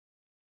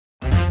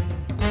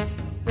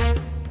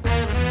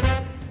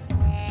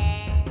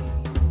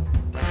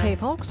Hey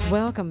folks,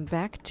 welcome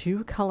back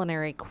to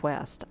Culinary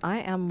Quest. I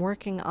am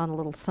working on a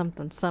little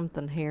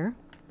something here.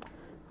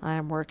 I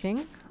am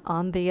working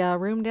on the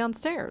room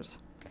downstairs.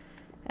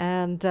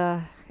 And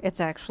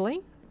it's actually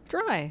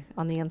dry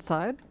on the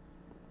inside,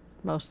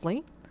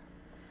 mostly.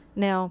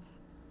 Now,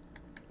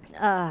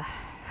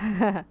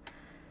 there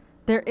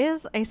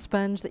is a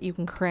sponge that you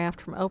can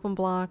craft from open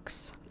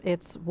blocks.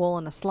 It's wool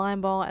and a slime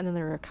ball, and then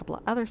there are a couple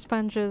of other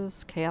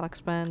sponges, chaotic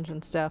sponge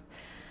and stuff.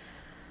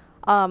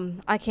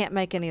 I can't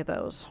make any of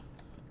those.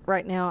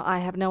 Right now, I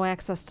have no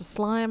access to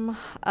slime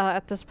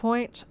at this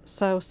point.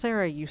 So,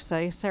 Sarah, you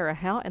say, Sarah,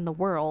 how in the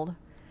world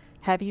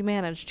have you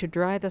managed to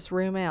dry this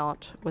room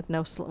out with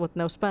no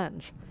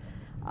sponge?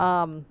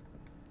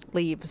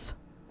 Leaves.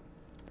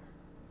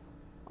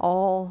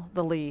 All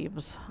the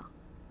leaves.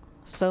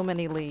 So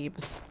many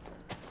leaves.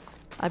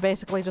 I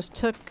basically just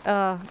took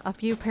a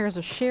few pairs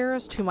of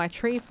shears to my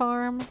tree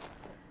farm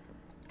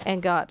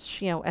and got,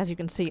 as you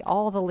can see,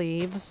 all the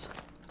leaves.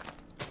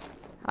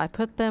 I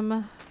put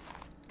them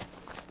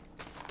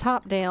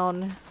top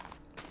down,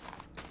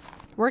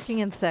 working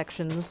in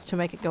sections to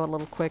make it go a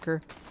little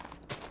quicker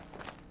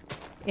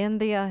in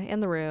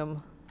the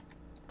room,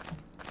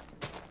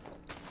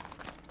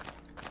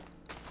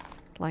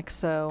 like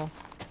so.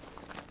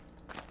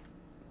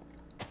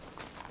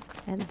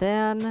 And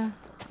then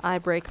I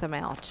break them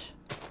out.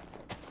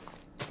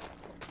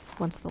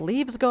 Once the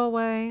leaves go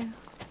away,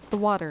 the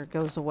water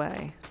goes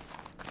away.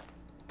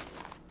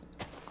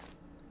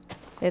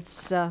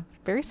 It's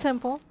very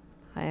simple.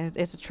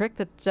 It's a trick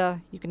that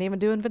you can even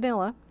do in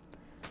vanilla.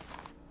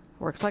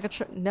 Works like a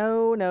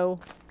no.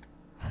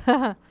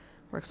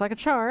 Works like a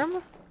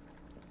charm.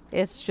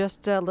 It's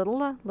just a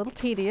little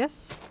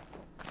tedious,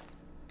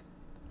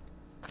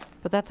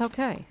 but that's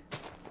okay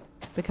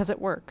because it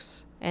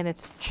works and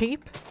it's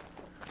cheap.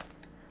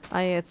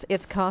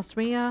 It's cost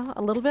me a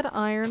little bit of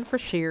iron for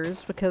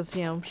shears because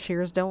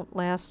shears don't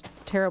last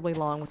terribly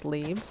long with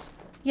leaves.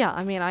 Yeah,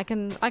 I mean, I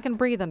can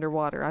breathe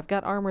underwater. I've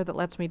got armor that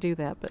lets me do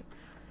that, but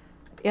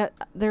yeah,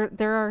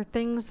 there are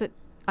things that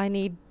I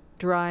need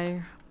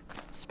dry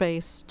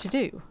space to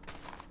do.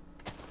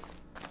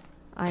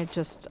 I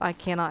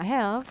cannot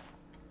have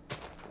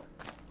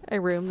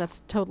a room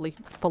that's totally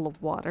full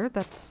of water.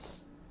 That's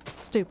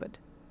stupid.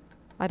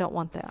 I don't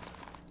want that.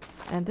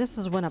 And this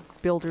is when a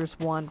builder's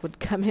wand would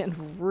come in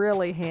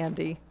really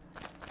handy.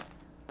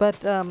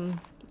 But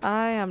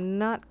I am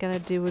not going to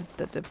do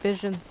the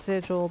division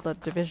sigil, the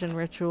division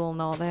ritual and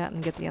all that,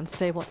 and get the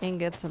unstable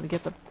ingots and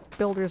get the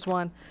builder's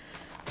wand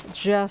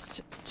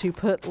just to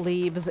put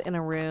leaves in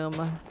a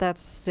room.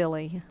 That's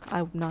silly.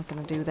 I'm not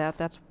going to do that.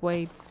 That's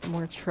way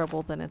more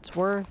trouble than it's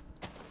worth.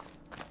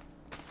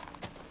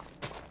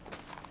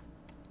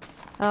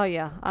 Oh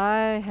yeah,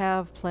 I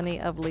have plenty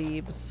of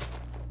leaves.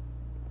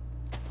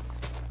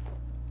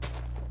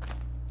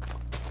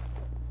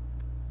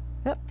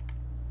 Yep.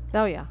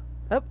 Oh yeah.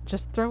 Oh,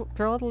 just throw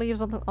all the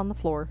leaves on the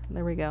floor.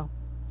 There we go.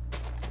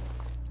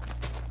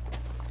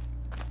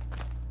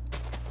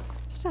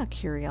 Just out of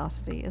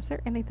curiosity, is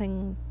there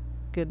anything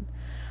good?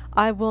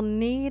 I will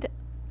need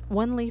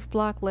one leaf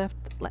block left.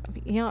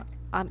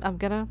 I'm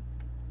gonna.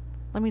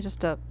 Let me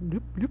just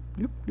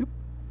loop.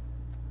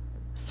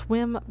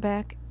 Swim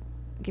back.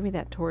 Give me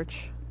that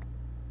torch.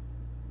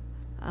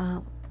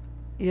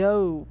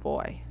 Yo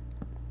boy.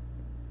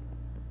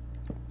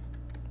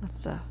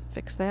 Let's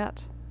fix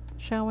that,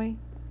 shall we?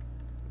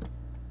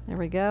 There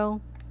we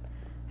go.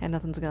 And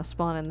nothing's gonna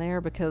spawn in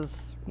there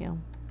because,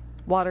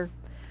 water.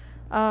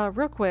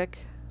 Real quick.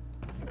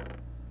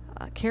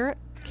 Carrot.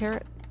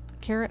 I'm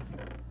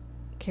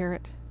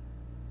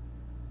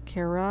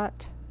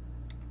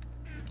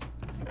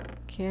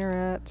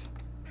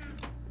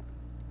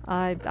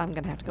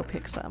gonna have to go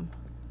pick some.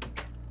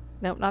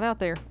 Nope, not out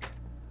there.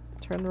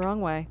 Turn the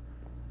wrong way.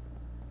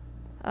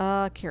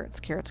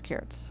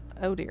 Carrots.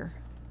 Oh dear.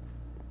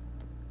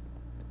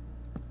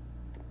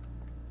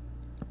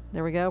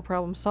 There we go.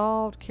 Problem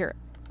solved. Carrot.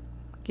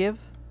 Give.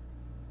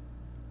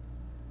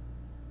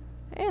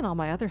 And all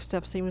my other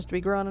stuff seems to be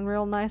growing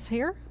real nice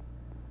here.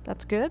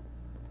 That's good.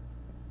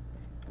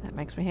 That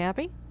makes me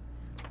happy.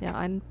 Yeah,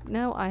 I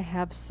know I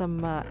have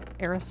some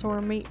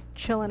aerosaur meat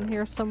chilling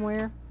here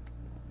somewhere.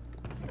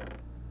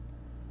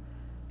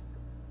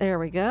 There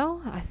we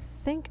go. I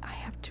think I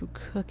have to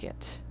cook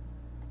it.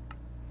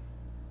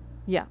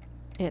 Yeah,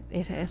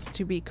 it has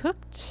to be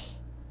cooked.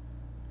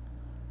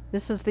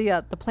 This is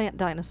the plant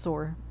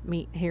dinosaur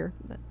meat here,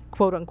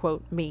 quote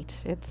unquote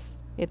meat. It's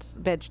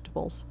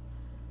vegetables.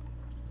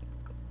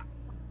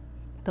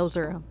 Those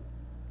are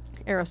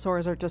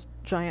aerosaurs are just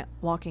giant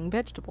walking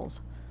vegetables.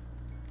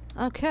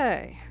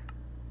 Okay.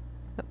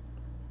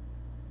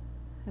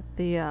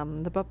 The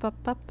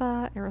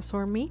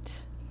aerosaur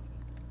meat,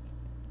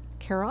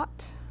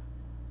 carrot,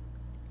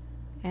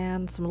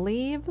 and some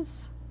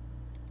leaves.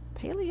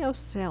 Paleo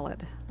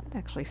salad. That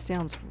actually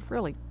sounds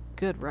really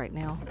good right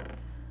now.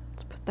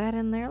 Let's put that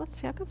in there. Let's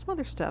see, I've got some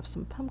other stuff.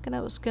 Some pumpkin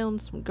oat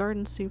scones, some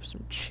garden soup,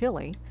 some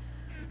chili.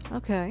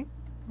 Okay.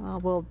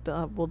 We'll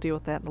deal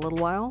with that in a little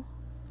while.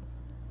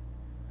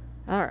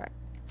 Alright.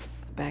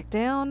 Back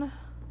down.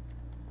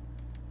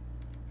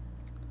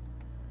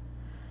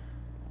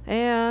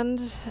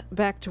 And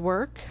back to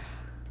work.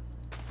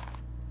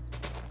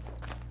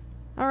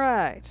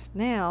 Alright,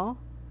 now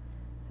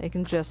I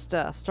can just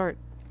start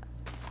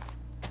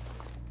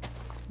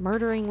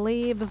murdering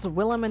leaves,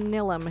 willem and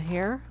nillem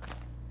here.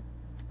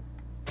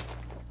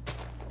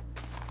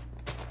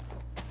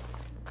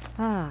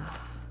 Ah.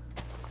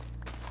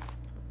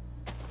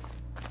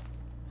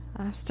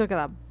 I've still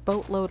got a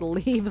boatload of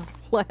leaves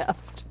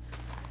left.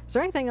 Is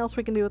there anything else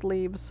we can do with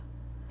leaves?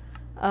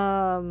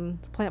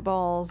 Plant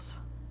balls.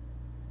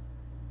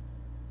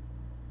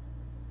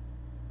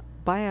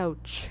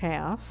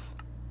 Biochaff.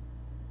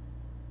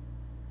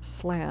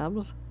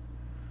 Slabs.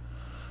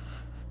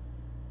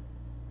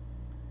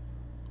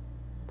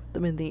 Put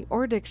them in the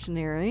Ore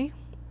Dictionary.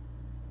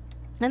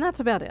 And that's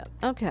about it.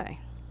 Okay.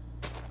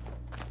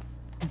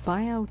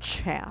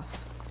 Biochaff.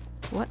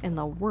 What in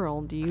the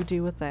world do you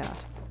do with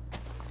that?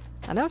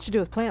 I know what you do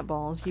with plant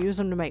balls. You use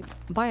them to make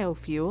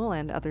biofuel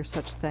and other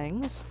such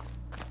things.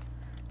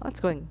 Let's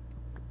go ahead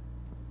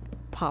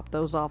and pop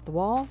those off the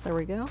wall. There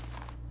we go.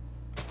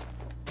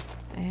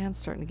 And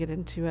starting to get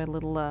into a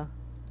little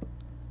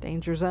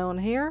danger zone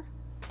here.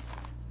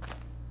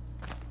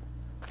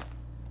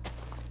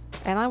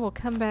 And I will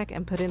come back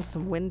and put in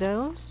some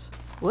windows.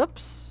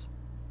 Whoops.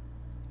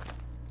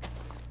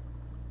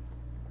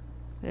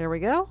 There we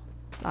go.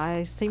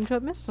 I seem to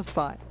have missed a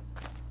spot.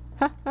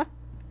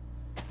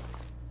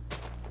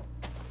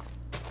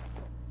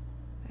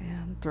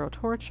 And throw a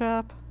torch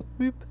up.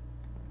 Boop.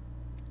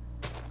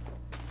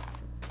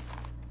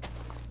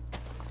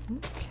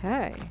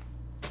 Okay.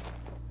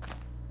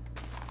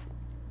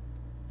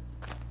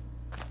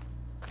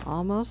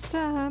 Almost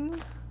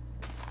done.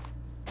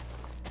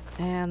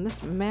 And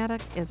this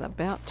mattock is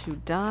about to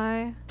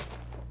die.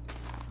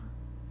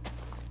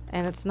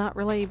 And it's not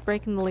really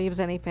breaking the leaves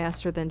any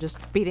faster than just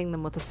beating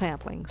them with a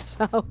sapling.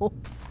 So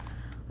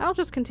I'll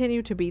just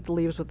continue to beat the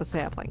leaves with the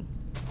sapling.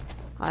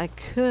 I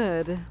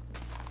could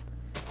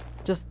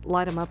just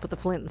light them up with the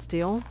flint and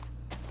steel.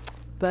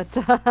 But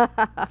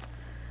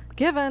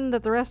given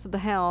that the rest of the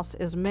house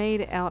is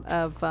made out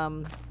of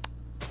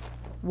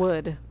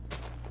wood,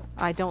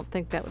 I don't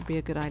think that would be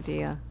a good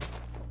idea.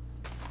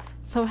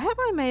 So have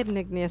I made an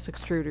igneous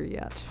extruder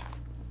yet?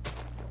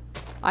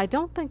 I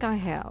don't think I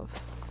have.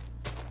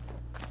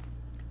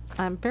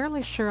 I'm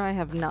fairly sure I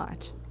have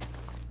not.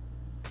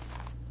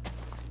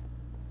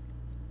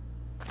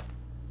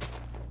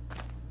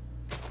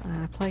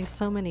 I play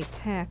so many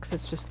packs,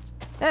 it's just...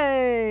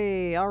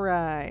 Hey!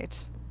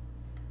 Alright.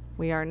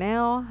 We are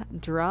now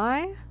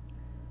dry.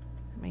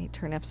 Let me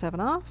turn F7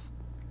 off.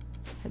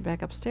 Head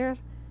back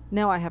upstairs.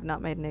 No, I have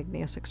not made an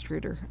igneous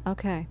extruder.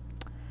 Okay.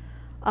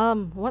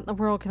 What in the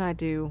world can I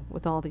do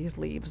with all these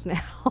leaves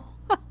now?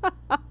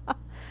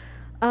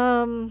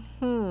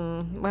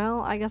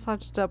 Well, I guess I'll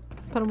just put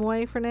them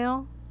away for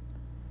now.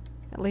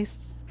 At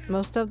least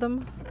most of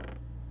them.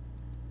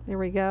 There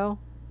we go.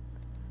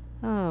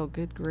 Oh,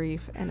 good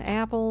grief. And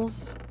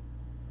apples.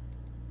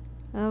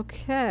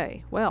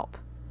 Okay, well.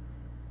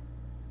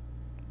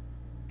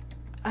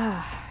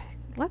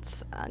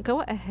 Let's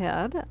go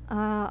ahead.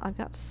 I've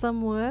got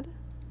some wood.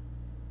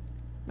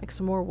 Make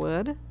some more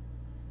wood.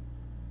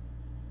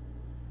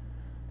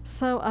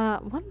 So,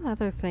 one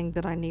other thing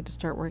that I need to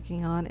start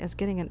working on is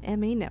getting an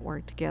ME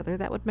network together.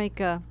 That would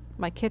make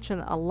my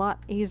kitchen a lot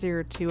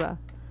easier to, a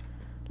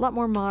lot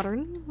more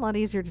modern, a lot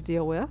easier to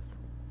deal with.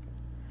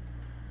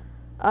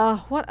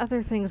 What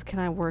other things can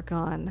I work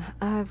on?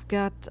 I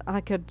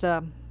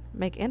could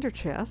make ender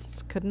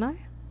chests, couldn't I?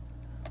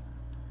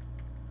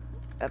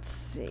 Let's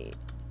see.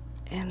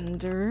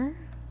 Ender.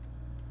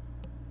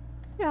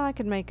 Yeah, I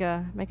could make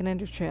an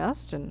ender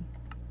chest and...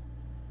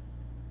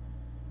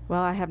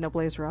 Well, I have no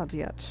blaze rods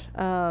yet.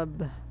 I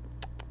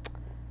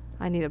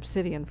need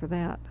obsidian for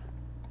that.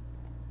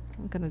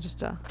 I'm gonna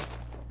just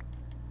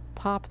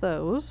pop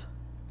those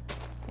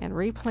and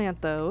replant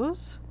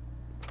those.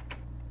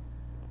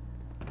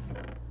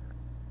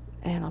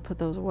 And I'll put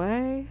those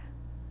away.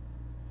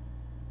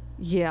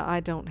 Yeah, I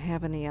don't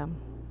have any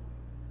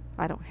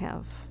I don't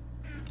have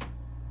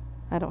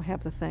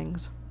the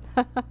things.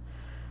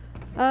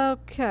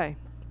 Okay.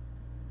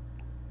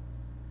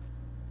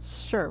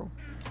 Sure.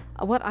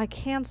 What I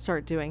can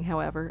start doing,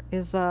 however,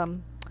 is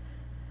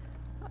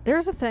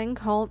there's a thing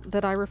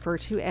that I refer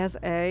to as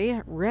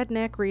a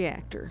redneck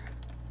reactor.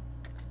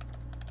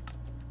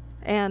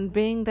 And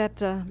being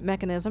that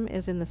mechanism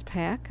is in this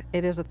pack,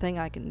 it is a thing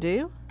I can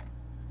do.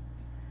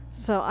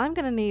 So I'm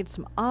going to need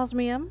some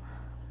osmium,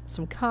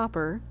 some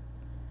copper,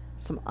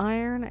 some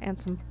iron, and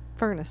some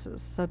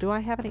furnaces. So do I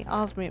have any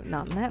osmium?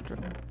 Not in that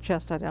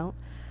chest, I don't.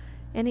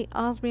 Any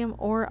osmium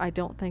ore? I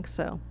don't think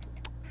so.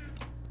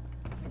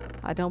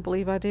 I don't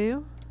believe I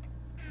do.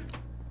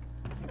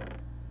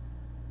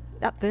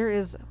 Yep, there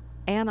is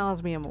an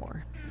osmium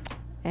ore.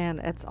 And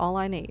that's all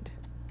I need.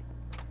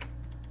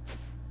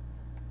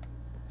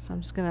 So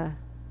I'm just gonna...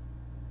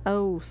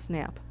 Oh,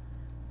 snap.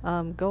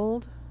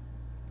 Gold?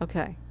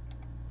 Okay.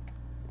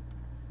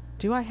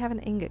 Do I have an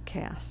ingot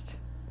cast?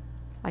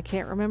 I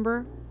can't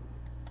remember.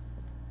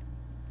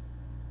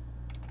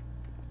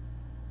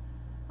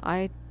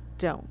 I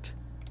don't.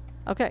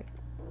 Okay.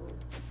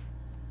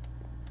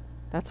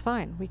 That's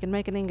fine. We can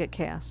make an ingot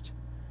cast.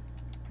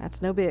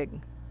 That's no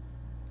big.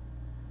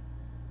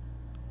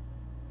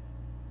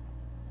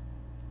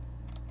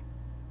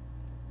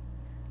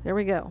 There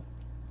we go.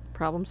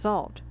 Problem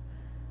solved.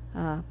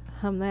 Hum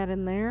that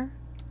in there.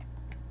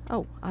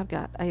 Oh, I've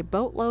got a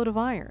boatload of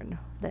iron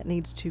that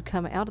needs to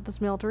come out of the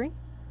smeltery.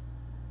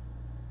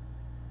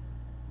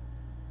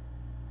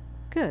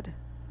 Good.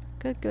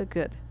 Good, good,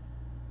 good.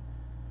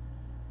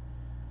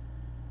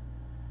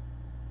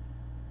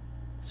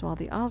 So while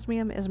the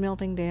osmium is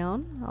melting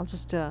down, I'll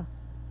just, oh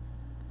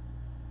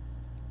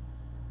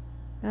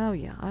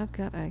yeah, I've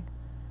got a...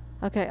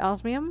 Okay,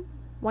 osmium,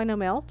 why no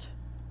melt?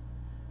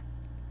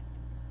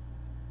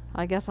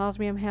 I guess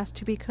osmium has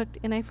to be cooked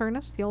in a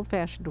furnace the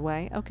old-fashioned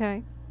way.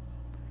 Okay.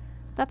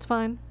 That's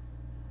fine.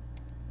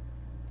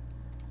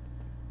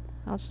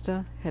 I'll just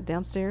head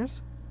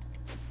downstairs.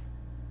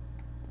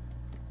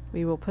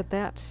 We will put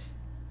that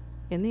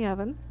in the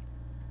oven.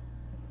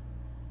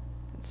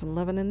 Get some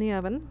leaven in the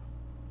oven.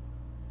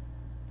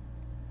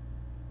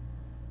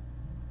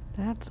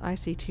 That's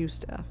IC2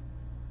 stuff.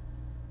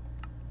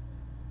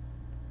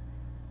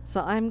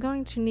 So I'm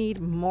going to need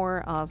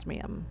more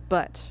osmium,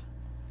 but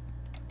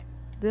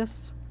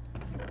this,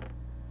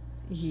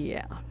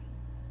 yeah.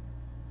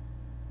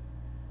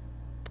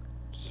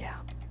 Yeah,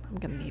 I'm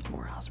gonna need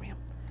more osmium.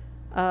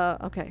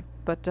 Okay,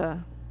 but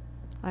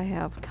I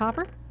have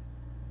copper.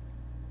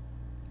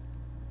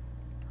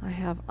 I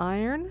have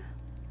iron.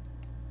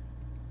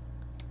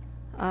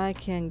 I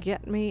can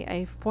get me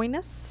a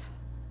furnace.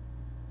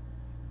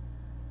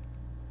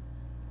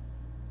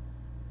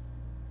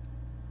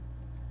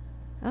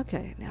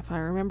 Okay, now if I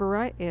remember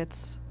right,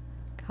 it's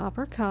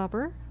copper,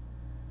 copper,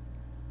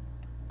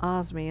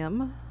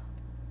 osmium,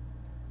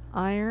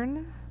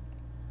 iron,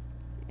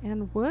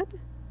 and wood?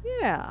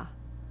 Yeah.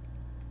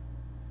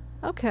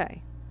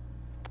 Okay.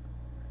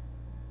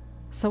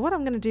 So what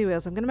I'm going to do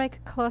is I'm going to make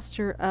a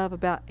cluster of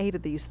about 8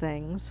 of these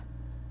things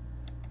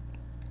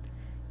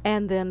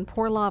and then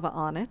pour lava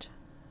on it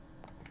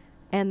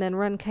and then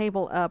run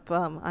cable up.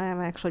 I am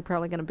actually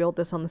probably going to build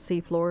this on the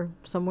seafloor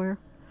somewhere.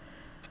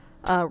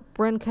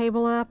 Run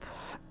cable up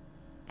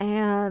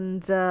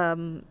and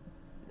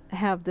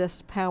have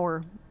this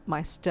power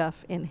my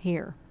stuff in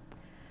here.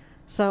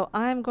 So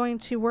I'm going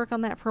to work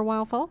on that for a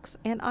while, folks,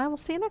 and I will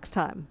see you next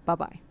time.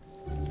 Bye-bye.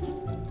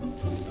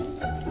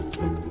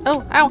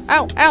 Oh, ow,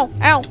 ow, ow,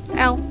 ow,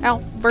 ow, ow.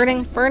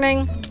 Burning,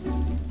 burning.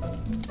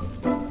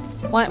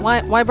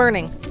 Why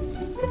burning?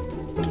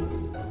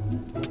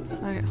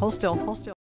 Okay, hold still, hold still.